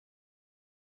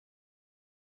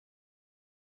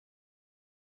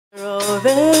Of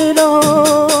it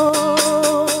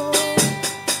all,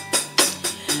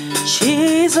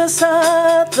 Jesus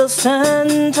at the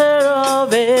center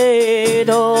of it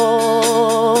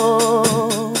all,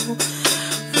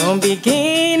 from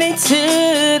beginning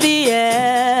to the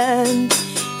end.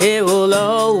 It will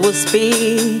always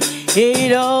be,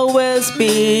 it always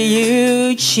be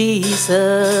you, Jesus,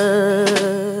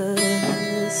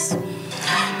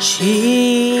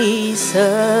 Jesus.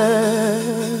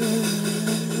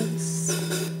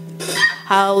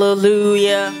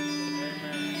 Hallelujah.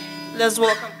 Let's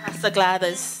welcome Pastor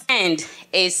Gladys. And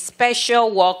a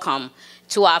special welcome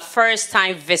to our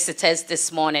first-time visitors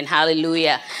this morning.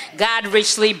 Hallelujah. God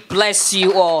richly bless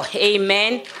you all.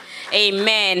 Amen.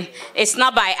 Amen. It's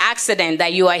not by accident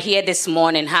that you are here this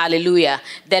morning. Hallelujah.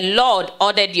 The Lord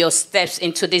ordered your steps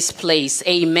into this place.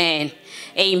 Amen.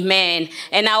 Amen.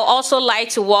 And I would also like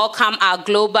to welcome our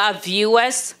global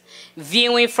viewers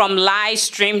viewing from live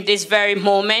stream this very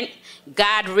moment.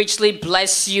 God richly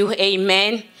bless you.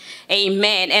 Amen.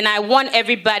 Amen. And I want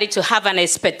everybody to have an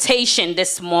expectation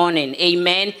this morning.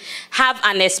 Amen. Have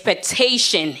an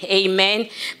expectation. Amen.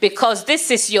 Because this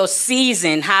is your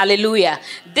season. Hallelujah.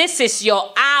 This is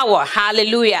your hour.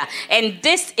 Hallelujah. And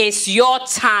this is your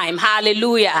time.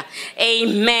 Hallelujah.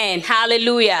 Amen.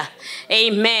 Hallelujah.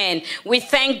 Amen. We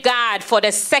thank God for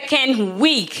the second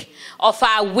week of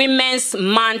our Women's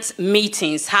Month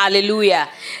meetings. Hallelujah.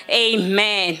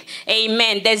 Amen.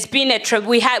 Amen. There's been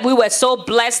we were so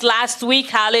blessed last week.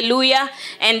 Hallelujah.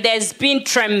 And there's been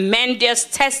tremendous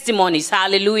testimonies.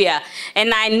 Hallelujah.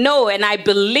 And I know and I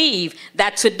believe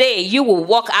that today you will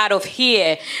walk out of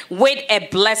here with a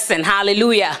blessing.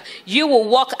 Hallelujah. You will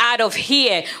walk out of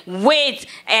here with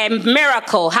a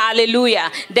miracle.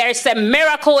 Hallelujah. There's a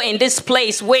miracle in this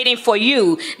place waiting for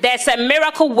you. There's a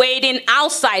miracle waiting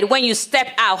outside when you step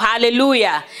out.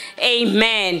 Hallelujah.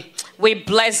 Amen. We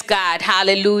bless God.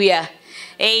 Hallelujah.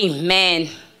 Amen.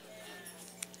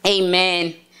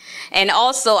 Amen. And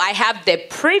also I have the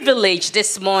privilege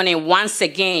this morning once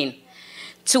again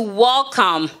to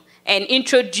welcome and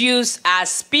introduce our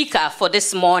speaker for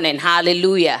this morning.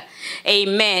 Hallelujah.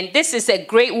 Amen. This is a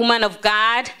great woman of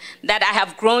God that I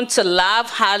have grown to love.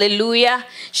 Hallelujah.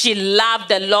 She loved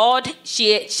the Lord.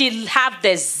 She had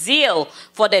the zeal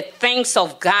for the things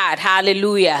of God.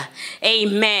 Hallelujah.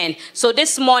 Amen. So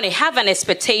this morning, have an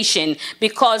expectation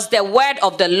because the word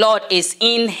of the Lord is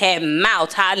in her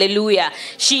mouth. Hallelujah.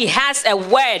 She has a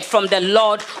word from the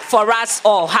Lord for us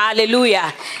all.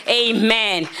 Hallelujah.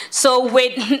 Amen. So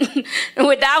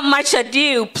without much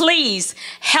ado, please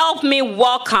help me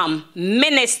welcome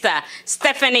Minister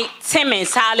Stephanie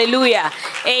Timmons. Hallelujah.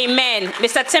 Amen.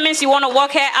 Mr. Timmons, you want to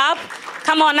walk her up?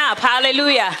 Come on up.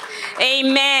 Hallelujah.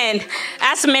 Amen.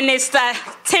 As Minister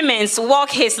Timmons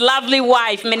walk his lovely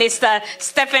wife, Minister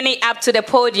Stephanie, up to the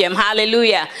podium.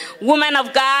 Hallelujah. Woman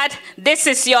of God, this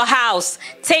is your house.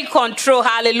 Take control.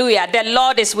 Hallelujah. The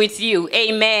Lord is with you.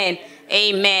 Amen.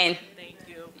 Amen.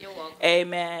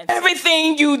 Amen.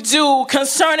 Everything you do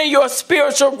concerning your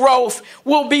spiritual growth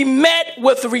will be met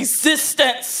with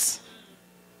resistance.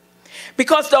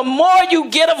 Because the more you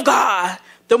get of God,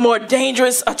 the more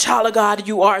dangerous a child of God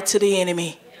you are to the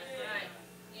enemy.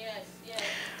 Yes, yes.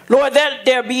 Lord, let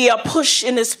there be a push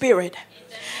in the spirit.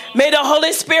 May the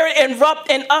Holy Spirit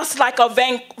erupt in us like a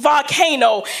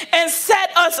volcano and set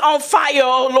us on fire,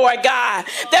 oh Lord God,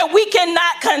 that we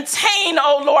cannot contain,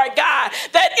 oh Lord God,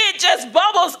 that it just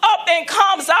bubbles up and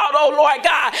comes out, oh Lord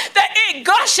God, that it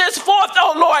gushes forth,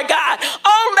 oh Lord God.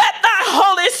 Oh, let thy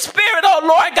Holy Spirit, oh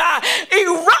Lord God,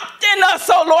 erupt in us,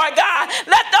 oh Lord God.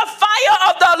 Let the fire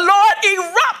of the Lord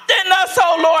erupt in us,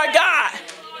 oh Lord God.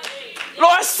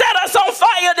 Lord, set us on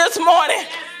fire this morning.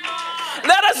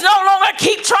 Let us no longer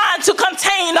keep trying to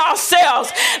contain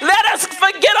ourselves. Let us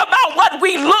forget about what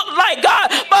we look like, God.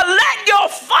 But let your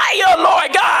fire,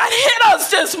 Lord God, hit us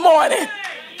this morning.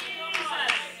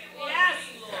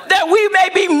 That we may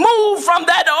be moved from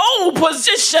that old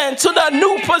position to the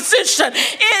new position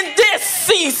in this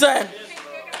season.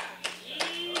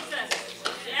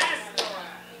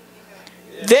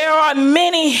 There are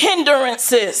many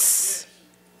hindrances.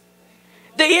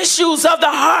 The issues of the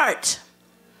heart.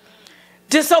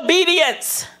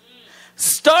 Disobedience,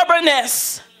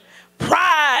 stubbornness,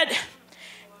 pride,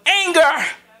 anger,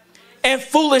 and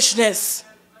foolishness.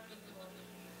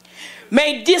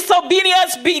 May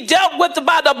disobedience be dealt with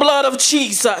by the blood of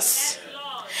Jesus.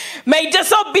 May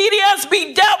disobedience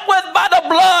be dealt with by the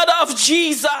blood of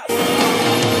Jesus.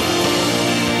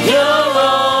 You're